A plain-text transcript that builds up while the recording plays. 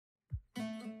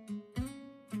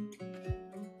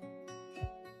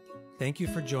Thank you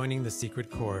for joining The Secret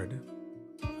Chord,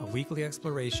 a weekly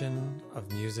exploration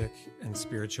of music and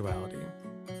spirituality.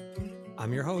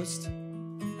 I'm your host,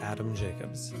 Adam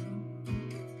Jacobs.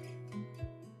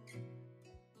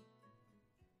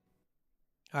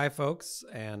 Hi, folks,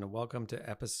 and welcome to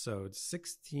episode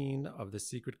 16 of The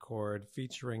Secret Chord,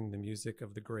 featuring the music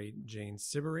of the great Jane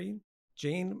Siberry.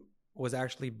 Jane was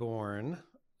actually born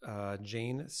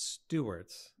Jane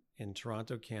Stewart in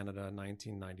Toronto, Canada,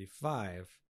 1995.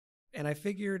 And I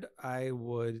figured I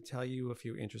would tell you a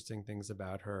few interesting things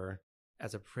about her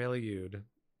as a prelude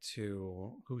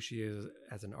to who she is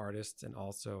as an artist and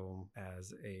also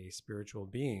as a spiritual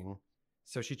being.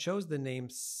 So she chose the name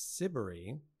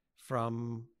Siberry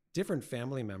from different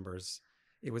family members.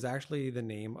 It was actually the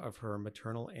name of her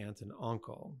maternal aunt and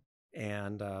uncle.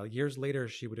 And years later,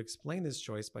 she would explain this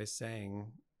choice by saying,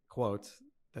 quote,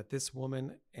 that this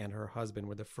woman and her husband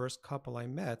were the first couple I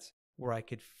met where I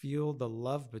could feel the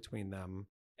love between them,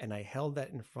 and I held that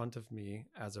in front of me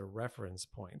as a reference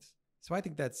point. So I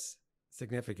think that's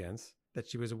significant, that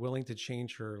she was willing to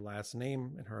change her last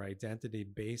name and her identity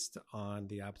based on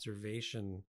the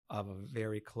observation of a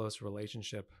very close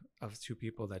relationship of two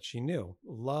people that she knew.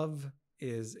 Love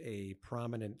is a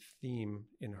prominent theme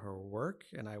in her work,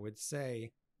 and I would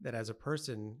say that as a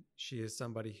person, she is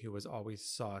somebody who has always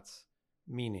sought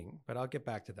meaning, but I'll get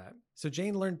back to that. So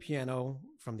Jane learned piano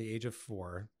from the age of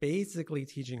 4, basically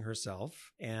teaching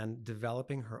herself and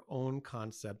developing her own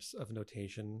concepts of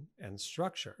notation and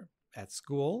structure. At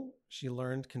school, she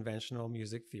learned conventional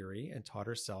music theory and taught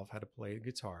herself how to play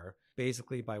guitar,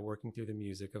 basically by working through the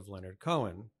music of Leonard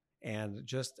Cohen. And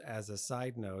just as a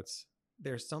side note,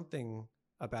 there's something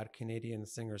about Canadian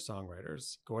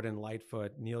singer-songwriters. Gordon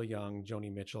Lightfoot, Neil Young,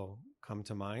 Joni Mitchell come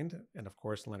to mind, and of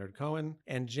course Leonard Cohen.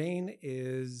 And Jane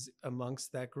is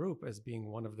amongst that group as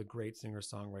being one of the great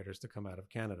singer-songwriters to come out of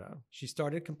Canada. She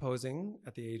started composing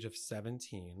at the age of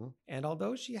 17, and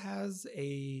although she has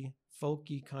a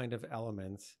folky kind of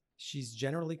element, she's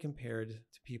generally compared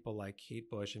to people like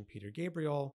Kate Bush and Peter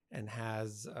Gabriel, and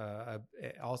has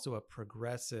also a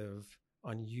progressive,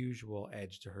 unusual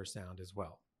edge to her sound as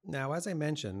well. Now, as I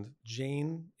mentioned,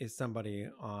 Jane is somebody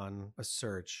on a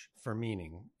search for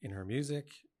meaning in her music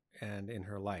and in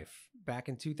her life. Back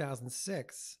in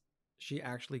 2006, she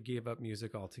actually gave up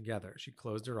music altogether. She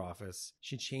closed her office.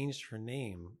 She changed her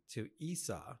name to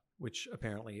Esau, which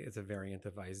apparently is a variant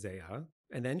of Isaiah.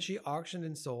 And then she auctioned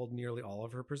and sold nearly all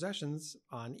of her possessions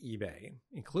on eBay,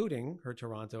 including her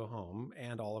Toronto home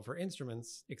and all of her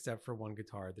instruments, except for one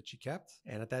guitar that she kept.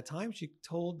 And at that time, she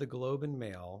told the Globe and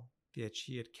Mail that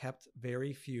she had kept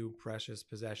very few precious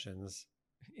possessions,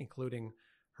 including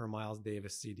her Miles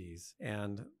Davis CDs.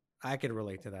 And I could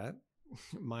relate to that.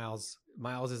 Miles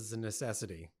is a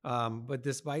necessity. But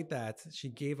despite that, she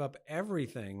gave up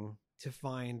everything to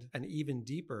find an even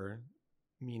deeper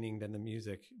meaning than the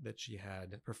music that she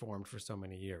had performed for so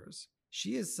many years.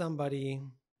 She is somebody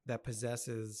that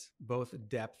possesses both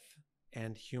depth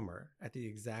and humor at the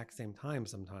exact same time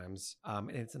sometimes. And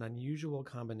it's an unusual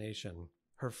combination.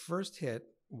 Her first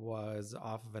hit was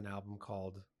off of an album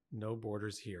called No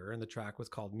Borders Here, and the track was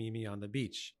called Meet Me on the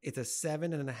Beach. It's a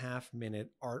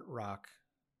 7.5-minute art rock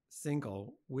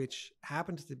single, which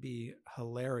happens to be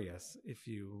hilarious if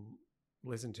you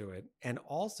listen to it, and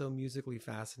also musically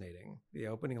fascinating. The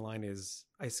opening line is,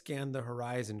 "I scanned the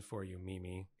horizon for you,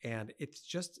 Mimi." And it's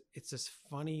this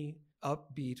funny,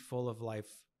 upbeat, full of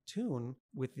life tune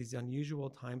with these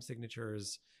unusual time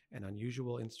signatures and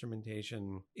unusual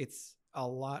instrumentation. It's a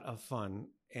lot of fun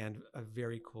and a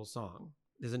very cool song.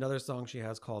 There's another song she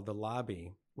has called The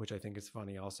Lobby, which I think is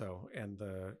funny also. And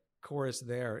the chorus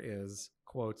there is,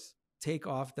 quote, "Take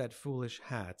off that foolish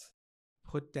hat,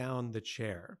 put down the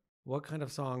chair." What kind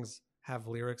of songs have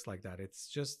lyrics like that? It's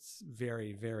just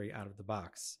very, very out of the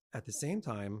box. At the same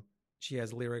time, she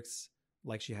has lyrics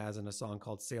like she has in a song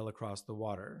called Sail Across the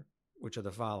Water, which are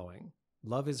the following.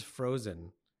 "Love is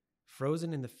frozen,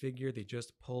 frozen in the figure they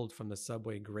just pulled from the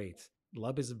subway grate.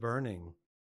 Love is burning,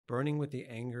 burning with the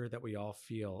anger that we all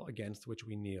feel, against which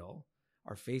we kneel.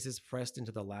 Our faces pressed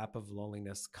into the lap of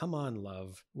loneliness. Come on,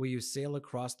 love. Will you sail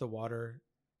across the water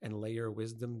and lay your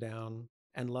wisdom down?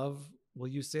 And love, will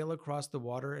you sail across the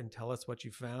water and tell us what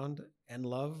you found? And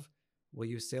love, will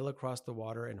you sail across the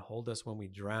water and hold us when we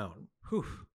drown?"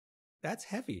 Whew, that's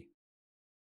heavy.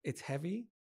 It's heavy,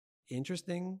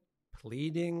 interesting,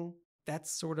 pleading.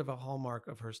 That's sort of a hallmark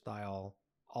of her style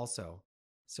also.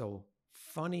 So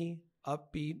funny,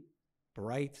 upbeat,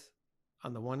 bright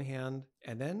on the one hand,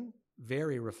 and then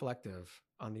very reflective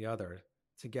on the other.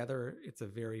 Together, it's a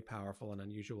very powerful and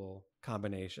unusual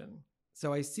combination.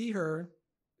 So I see her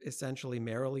essentially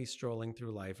merrily strolling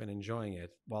through life and enjoying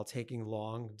it while taking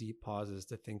long, deep pauses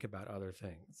to think about other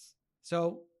things.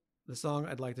 So, the song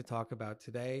I'd like to talk about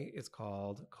today is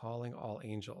called Calling All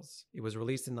Angels. It was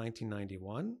released in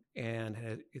 1991 and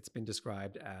it's been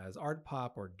described as art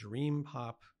pop or dream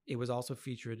pop. It was also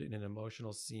featured in an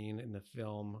emotional scene in the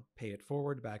film Pay It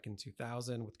Forward back in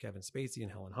 2000 with Kevin Spacey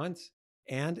and Helen Hunt.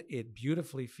 And it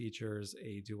beautifully features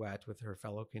a duet with her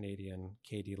fellow Canadian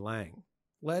Katie Lang.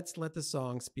 Let's let the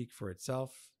song speak for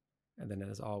itself, and then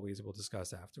as always, we'll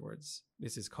discuss afterwards.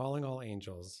 This is Calling All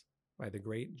Angels by the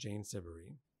great Jane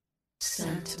Siberry.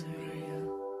 Santa Maria,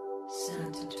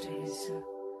 Santa Teresa,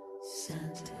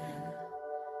 Santa Anna,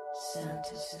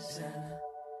 Santa Susanna,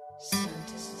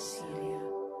 Santa Cecilia,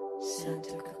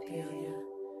 Santa Coppelia,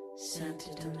 Santa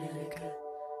Domenica,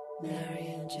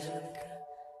 Mary Angelica,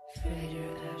 Frater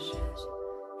Ashes,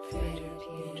 Frater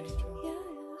Pietro,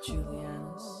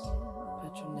 Julianus,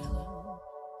 Petronella,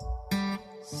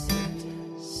 Santa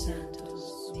Santos,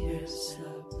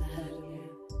 Mirosław, Vladimir,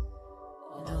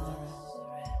 and all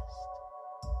the rest.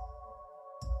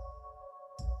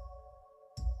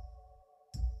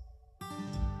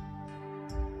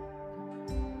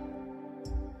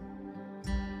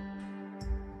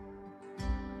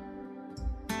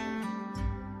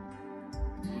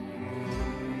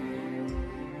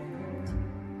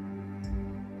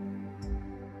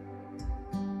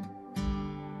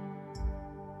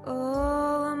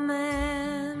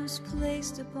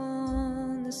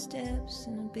 Upon the steps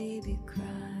and a baby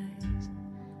cries.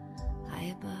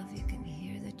 High above you can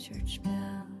hear the church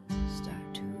bells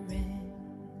start to ring.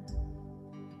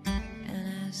 And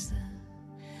as the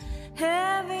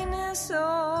heaviness,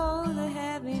 oh the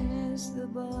heaviness, the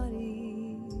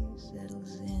body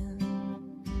settles in,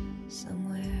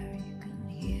 somewhere you can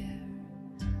hear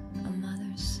a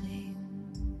mother sing.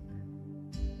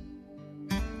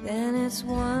 Then it's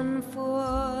one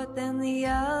foot, then the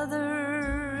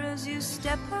other, as you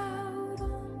step out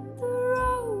on the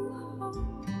road.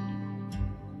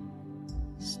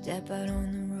 Step out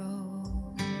on the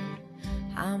road.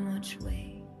 How much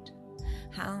weight?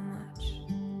 How much?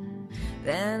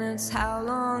 Then it's how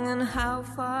long and how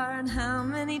far and how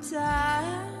many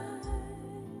times.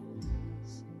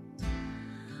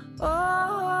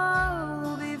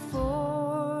 Oh,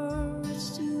 before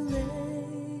it's too late.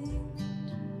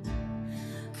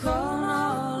 Calling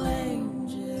all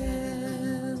angels,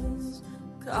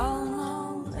 calling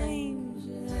all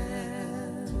angels.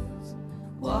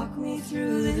 Walk me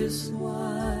through this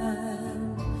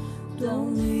one,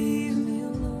 don't leave me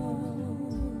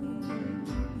alone.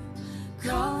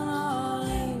 Calling all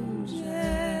angels,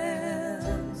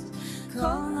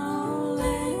 calling all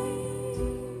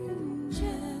angels.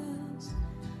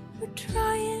 We're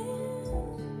trying,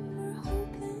 we're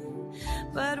hoping,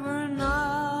 but we're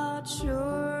not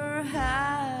sure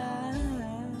how.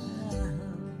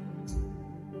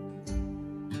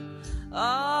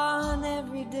 On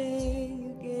every day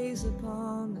you gaze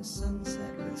upon the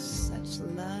sunset with such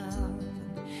love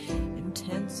and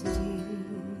intensity.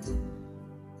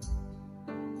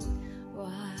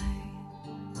 Why,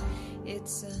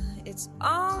 it's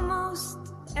almost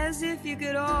as if you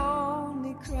could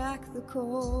only crack the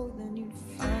code, then you'd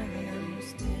finally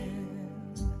understand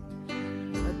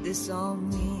what this all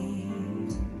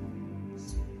means.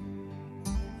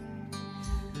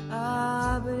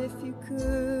 But if you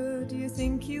could, do you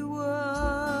think you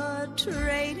would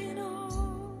trade in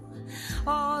all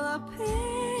the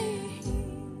pain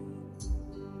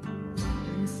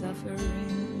and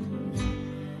suffering?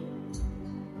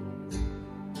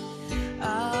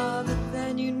 But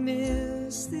then you'd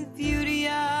miss the beauty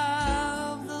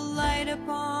of the light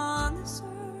upon this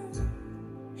earth,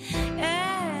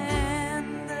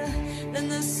 and then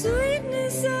the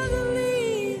sweetness of the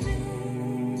leaving.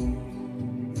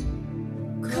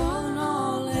 Calling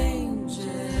all angels,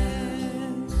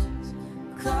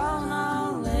 calling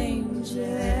all angels.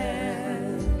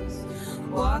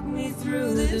 Walk me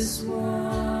through this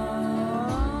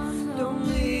one, don't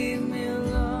leave me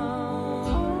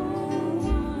alone.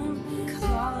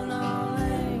 Calling all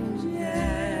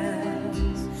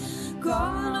angels,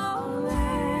 calling all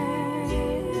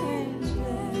angels.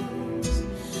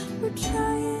 We're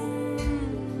trying,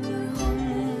 we're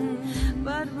hoping,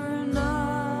 but we're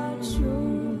not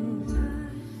sure.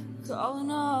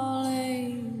 Calling all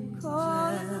angels,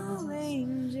 calling all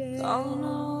angels, calling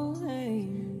all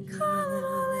angels, calling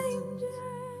all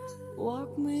angels.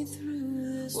 Walk me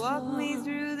through this, walk one. Me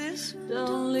through this,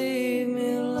 don't leave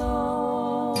me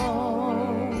alone.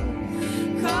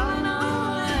 Calling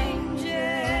all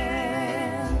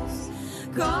angels,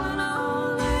 calling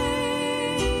all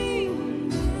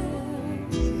angels.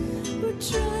 We're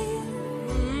trying,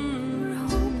 we're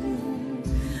hoping,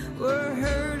 we're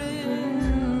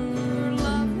hurting, we're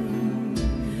loving,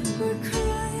 we're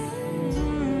crying,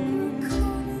 we're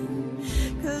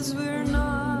calling, 'cause we're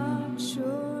not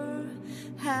sure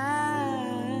how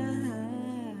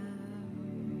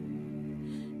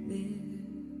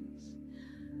this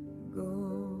goes.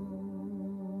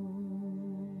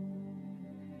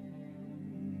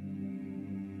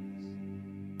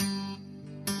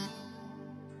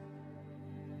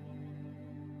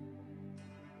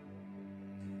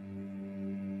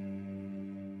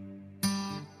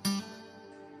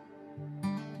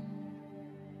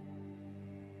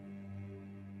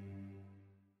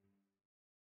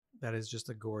 That is just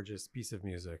a gorgeous piece of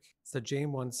music. So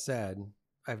Jane once said,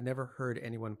 I've never heard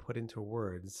anyone put into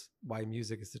words why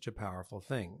music is such a powerful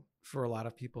thing. For a lot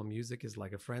of people, music is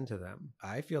like a friend to them.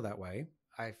 I feel that way.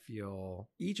 I feel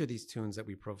each of these tunes that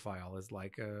we profile is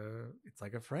like it's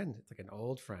like a friend. It's like an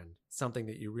old friend, something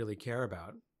that you really care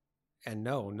about. And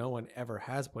no one ever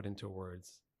has put into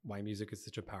words why music is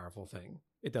such a powerful thing.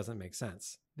 It doesn't make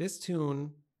sense. This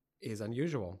tune is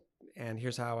unusual. And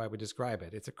here's how I would describe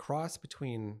it. It's a cross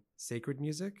between sacred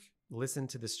music, listen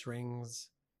to the strings,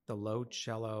 the low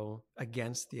cello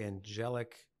against the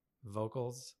angelic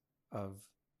vocals of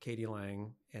Katie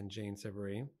Lang and Jane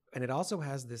Siberry. And it also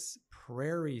has this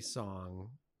prairie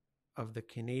song of the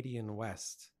Canadian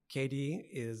West. Katie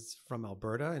is from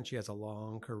Alberta, and she has a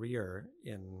long career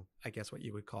in, I guess, what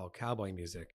you would call cowboy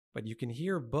music. But you can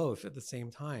hear both at the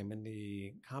same time, and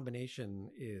the combination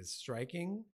is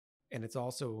striking, and it's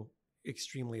also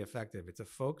extremely effective. It's a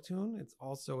folk tune. It's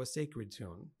also a sacred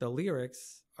tune. The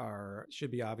lyrics should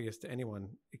be obvious to anyone,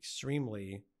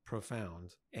 extremely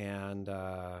profound and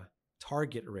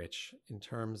target rich in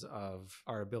terms of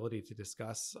our ability to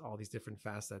discuss all these different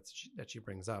facets that she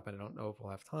brings up. And I don't know if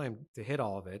we'll have time to hit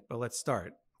all of it, but let's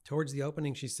start. Towards the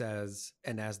opening, she says,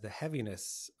 and as the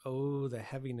heaviness, oh, the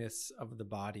heaviness of the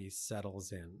body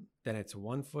settles in, then it's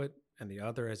one foot and the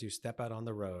other as you step out on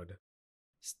the road.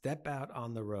 Step out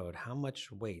on the road. How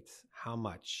much weight? How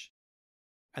much?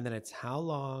 And then it's how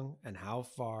long and how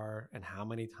far and how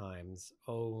many times?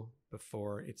 Oh,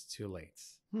 before it's too late.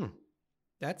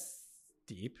 That's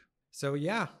deep. So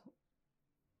yeah,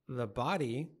 the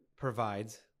body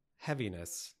provides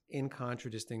heaviness in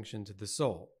contradistinction to the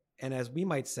soul. And as we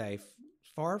might say,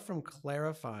 far from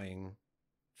clarifying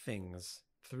things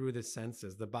through the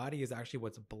senses, the body is actually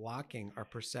what's blocking our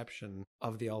perception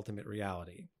of the ultimate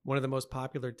reality. One of the most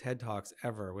popular TED Talks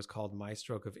ever was called My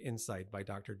Stroke of Insight by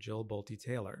Dr. Jill Bolte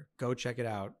Taylor. Go check it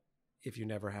out if you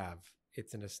never have.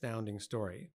 It's an astounding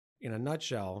story. In a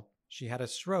nutshell, she had a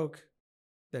stroke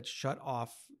that shut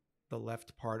off the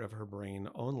left part of her brain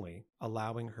only,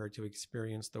 allowing her to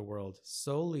experience the world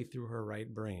solely through her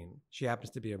right brain. She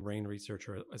happens to be a brain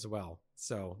researcher as well,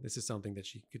 so this is something that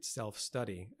she could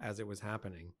self-study as it was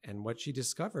happening. And what she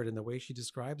discovered, and the way she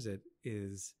describes it,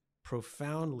 is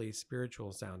profoundly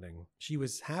spiritual sounding. She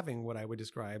was having what I would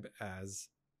describe as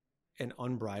an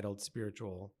unbridled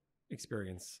spiritual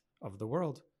experience of the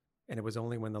world. And it was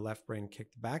only when the left brain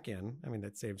kicked back in,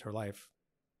 that saved her life,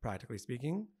 practically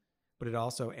speaking, but it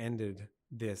also ended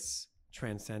this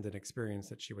transcendent experience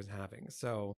that she was having.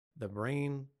 So the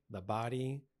brain, the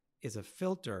body, is a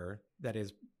filter that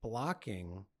is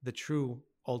blocking the true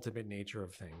ultimate nature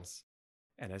of things.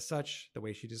 And as such, the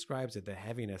way she describes it, the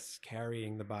heaviness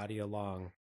carrying the body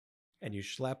along, and you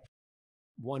schlep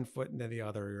one foot into the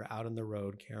other, you're out on the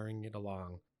road carrying it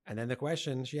along. And then the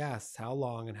question she asks, how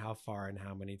long and how far and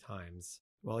how many times?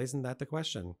 Well, isn't that the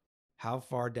question? How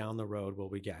far down the road will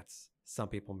we get? Some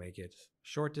people make it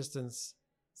short distance,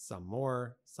 some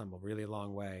more, some a really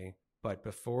long way. But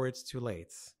before it's too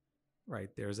late, right,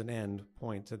 there's an end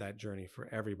point to that journey for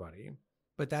everybody.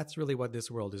 But that's really what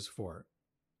this world is for.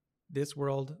 This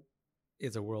world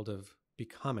is a world of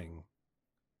becoming.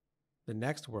 The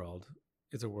next world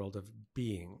is a world of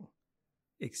being,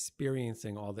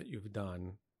 experiencing all that you've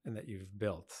done and that you've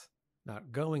built,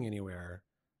 not going anywhere,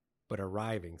 but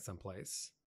arriving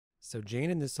someplace. So Jane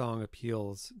in this song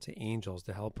appeals to angels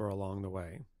to help her along the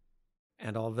way.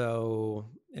 And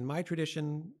although in my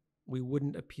tradition, we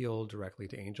wouldn't appeal directly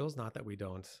to angels, not that we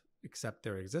don't accept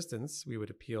their existence, we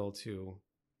would appeal to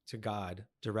God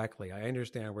directly. I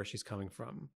understand where she's coming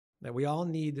from, that we all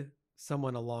need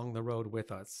someone along the road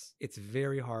with us. It's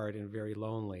very hard and very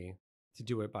lonely to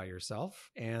do it by yourself.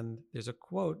 And there's a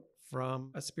quote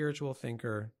from a spiritual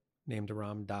thinker named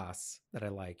Ram Dass that I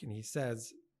like. And he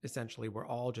says, essentially we're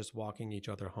all just walking each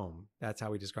other home. That's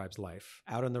how he describes life.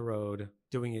 Out on the road,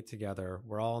 doing it together.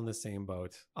 We're all in the same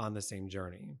boat, on the same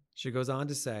journey. She goes on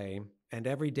to say, and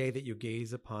every day that you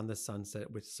gaze upon the sunset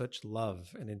with such love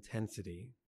and intensity,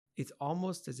 it's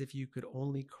almost as if you could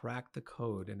only crack the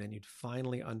code and then you'd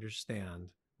finally understand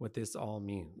what this all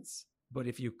means. But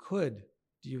if you could,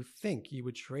 do you think you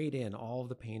would trade in all of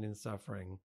the pain and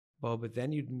suffering? Well, but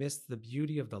then you'd miss the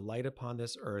beauty of the light upon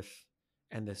this earth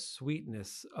and the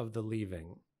sweetness of the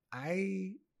leaving.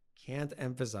 I can't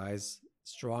emphasize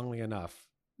strongly enough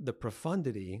the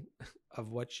profundity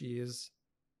of what she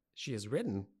has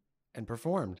written and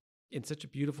performed in such a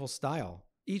beautiful style.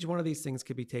 Each one of these things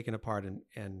could be taken apart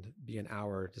and be an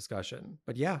hour discussion.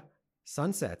 But yeah,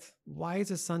 sunset. Why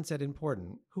is a sunset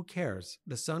important? Who cares?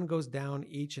 The sun goes down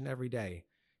each and every day.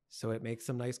 So it makes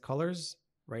some nice colors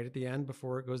right at the end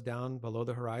before it goes down below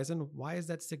the horizon. Why is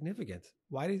that significant?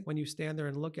 When you stand there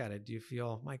and look at it, do you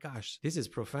feel, my gosh, this is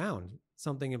profound.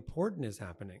 Something important is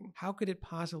happening. How could it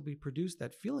possibly produce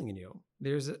that feeling in you?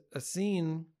 There's a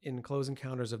scene in Close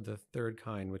Encounters of the Third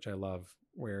Kind, which I love,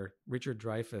 where Richard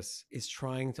Dreyfuss is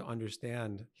trying to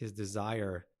understand his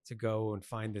desire to go and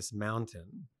find this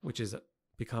mountain, which has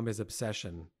become his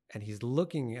obsession. And he's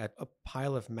looking at a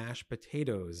pile of mashed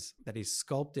potatoes that he's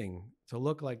sculpting to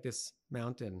look like this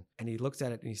mountain. And he looks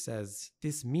at it and he says,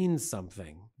 this means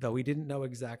something, though he didn't know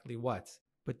exactly what.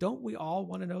 But don't we all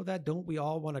want to know that? Don't we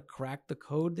all want to crack the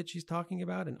code that she's talking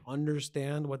about and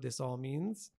understand what this all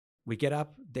means? We get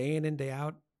up day in and day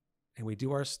out and we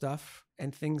do our stuff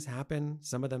and things happen.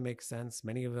 Some of them make sense.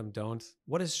 Many of them don't.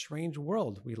 What a strange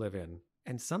world we live in.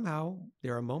 And somehow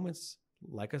there are moments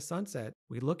like a sunset.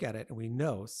 We look at it and we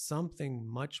know something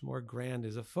much more grand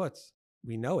is afoot.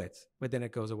 We know it, but then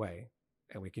it goes away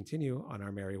and we continue on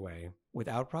our merry way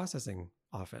without processing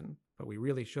often, but we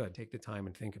really should take the time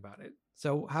and think about it.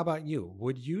 So how about you?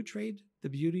 Would you trade the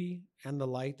beauty and the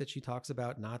light that she talks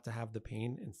about not to have the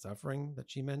pain and suffering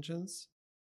that she mentions?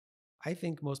 I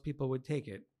think most people would take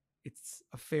it. It's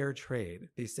a fair trade.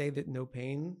 They say that no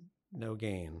pain, no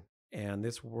gain. And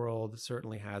this world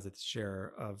certainly has its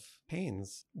share of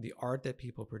pains. The art that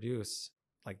people produce,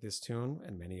 like this tune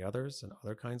and many others and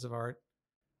other kinds of art,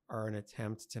 are an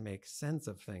attempt to make sense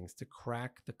of things, to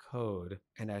crack the code,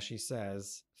 and as she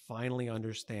says, finally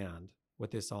understand what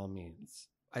this all means.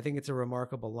 I think it's a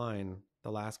remarkable line,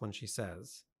 the last one she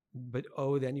says. But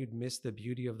oh, then you'd miss the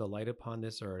beauty of the light upon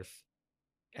this earth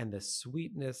and the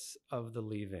sweetness of the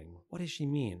leaving. What does she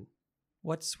mean?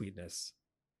 What sweetness?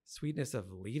 Sweetness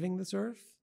of leaving this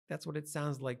earth? That's what it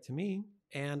sounds like to me.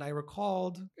 And I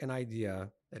recalled an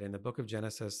idea that in the book of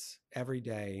Genesis, every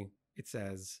day it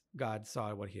says God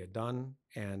saw what he had done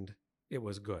and it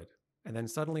was good. And then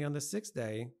suddenly on the sixth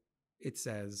day, it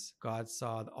says God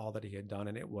saw all that he had done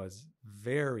and it was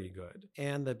very good.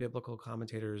 And the biblical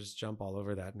commentators jump all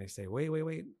over that and they say,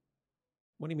 wait.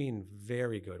 What do you mean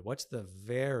very good? What's the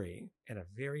very? And a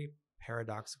very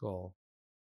paradoxical,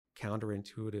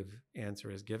 counterintuitive answer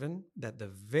is given that the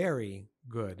very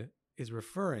good is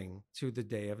referring to the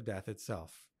day of death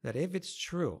itself. That if it's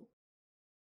true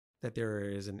that there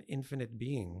is an infinite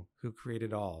being who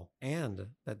created all and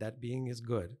that being is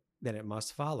good, then it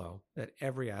must follow that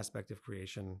every aspect of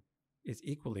creation is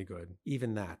equally good.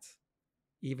 Even that,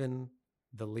 even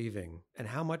the leaving. And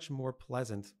how much more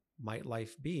pleasant might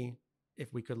life be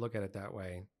if we could look at it that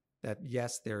way? That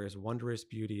yes, there is wondrous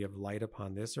beauty of light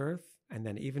upon this earth, and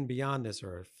then even beyond this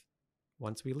earth,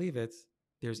 once we leave it,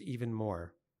 there's even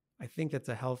more. I think that's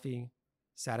a healthy,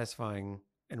 satisfying,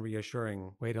 and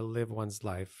reassuring way to live one's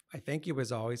life. I thank you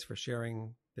as always for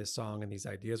sharing this song and these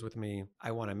ideas with me.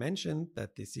 I want to mention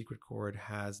that the Secret Chord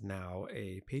has now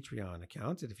a Patreon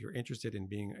account. And if you're interested in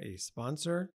being a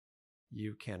sponsor,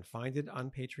 you can find it on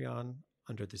Patreon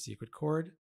under the Secret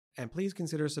Chord. And please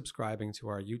consider subscribing to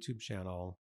our YouTube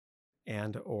channel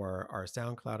and or our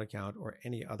SoundCloud account or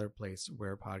any other place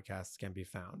where podcasts can be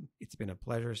found. It's been a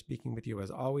pleasure speaking with you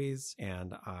as always,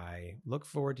 and I look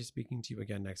forward to speaking to you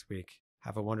again next week.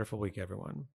 Have a wonderful week,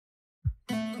 everyone.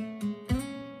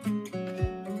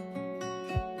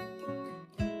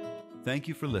 Thank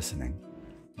you for listening.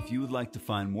 If you would like to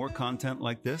find more content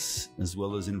like this, as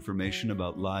well as information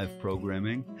about live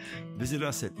programming, visit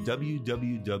us at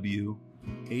www.aishny.com.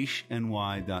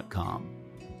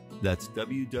 That's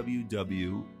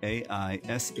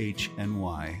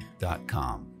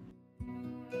www.aishny.com.